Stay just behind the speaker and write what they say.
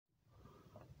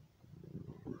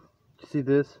see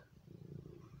this?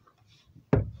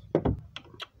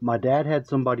 My dad had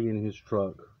somebody in his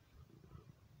truck,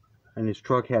 and his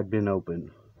truck had been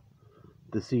open.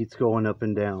 The seats going up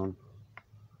and down,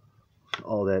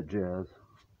 all that jazz.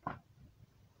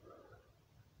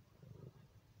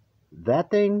 That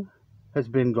thing has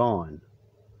been gone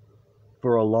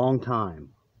for a long time.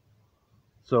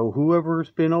 So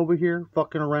whoever's been over here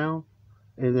fucking around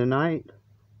in the night,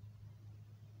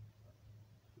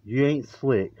 you ain't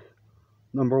slick.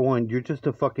 Number one, you're just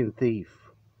a fucking thief.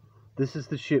 This is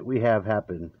the shit we have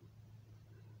happen.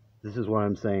 This is what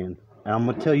I'm saying. And I'm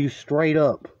gonna tell you straight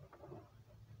up.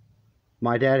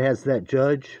 My dad has that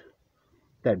judge,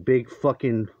 that big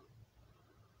fucking,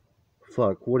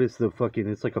 what is the fucking,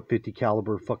 it's like a 50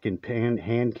 caliber fucking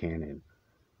hand cannon.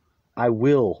 I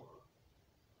will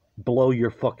blow your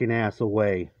fucking ass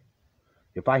away.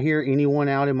 If I hear anyone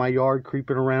out in my yard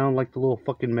creeping around like the little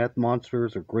fucking meth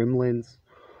monsters or gremlins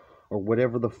or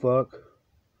whatever the fuck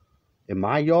in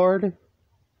my yard,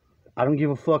 I don't give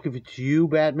a fuck if it's you,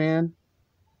 Batman.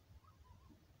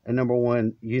 And number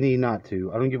one, you need not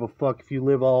to. I don't give a fuck if you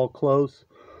live all close.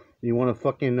 You want to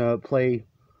fucking play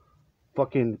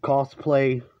fucking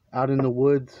cosplay out in the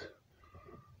woods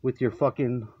with your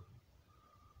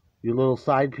little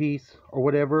side piece or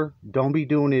whatever. Don't be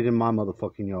doing it in my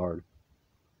motherfucking yard.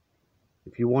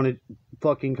 If you want to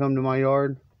fucking come to my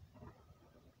yard,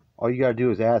 all you gotta do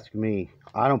is ask me.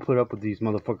 I don't put up with these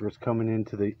motherfuckers coming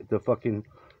into the fucking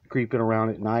creeping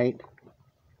around at night.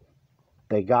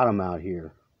 They got them out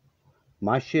here.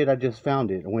 My shit, I just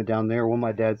found it. I went down there when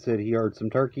my dad said he heard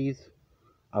some turkeys.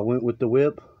 I went with the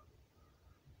whip.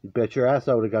 You bet your ass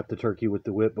I would have got the turkey with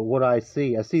the whip. But what I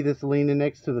see this leaning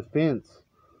next to the fence,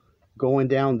 going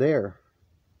down there.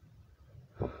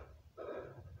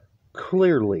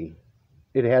 Clearly,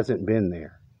 it hasn't been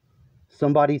there.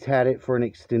 Somebody's had it for an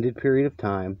extended period of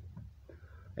time,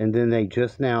 and then they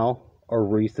just now, or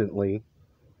recently,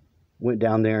 went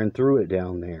down there and threw it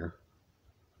down there.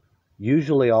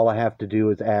 Usually all I have to do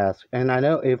is ask. And I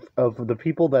know if of the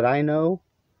people that I know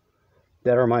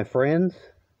that are my friends,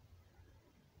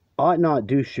 ought not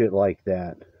do shit like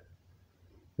that.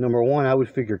 Number one, I would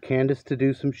figure Candace to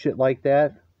do some shit like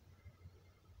that.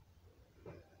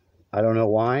 I don't know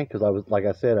why, because like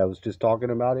I said, I was just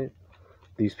talking about it.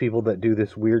 These people that do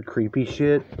this weird, creepy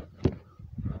shit.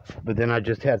 But then I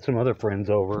just had some other friends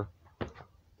over.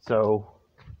 So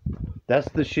that's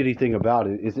the shitty thing about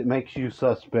it, is it makes you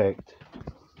suspect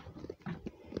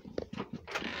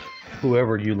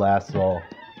whoever you last saw.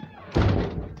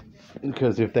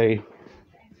 Because if they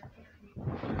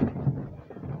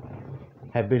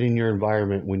have been in your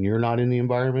environment when you're not in the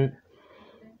environment,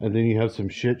 and then you have some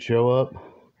shit show up,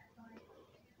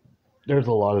 there's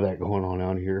a lot of that going on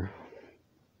out here.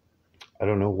 I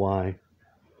don't know why.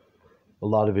 A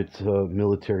lot of it's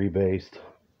military based.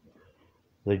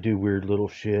 They do weird little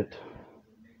shit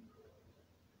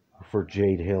for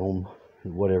Jade Helm,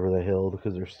 whatever the hell,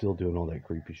 because they're still doing all that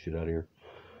creepy shit out here.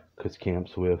 Because Camp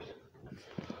Swift.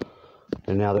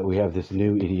 And now that we have this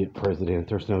new idiot president,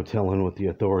 there's no telling what the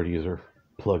authorities are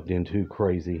plugged into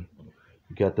crazy.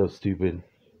 You got those stupid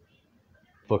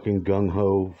fucking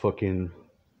gung-ho fucking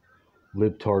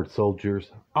libtard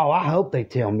soldiers. Oh, I hope they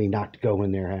tell me not to go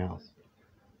in their house.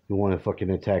 You want to fucking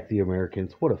attack the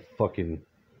Americans? What a fucking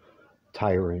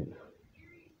tyrant.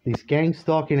 These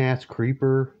gang-stalking ass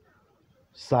creeper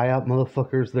psyop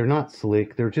motherfuckers, they're not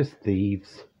slick, they're just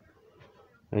thieves.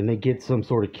 And they get some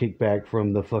sort of kickback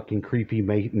from the fucking creepy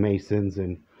Masons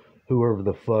and whoever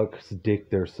the fuck's dick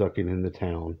they're sucking in the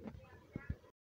town.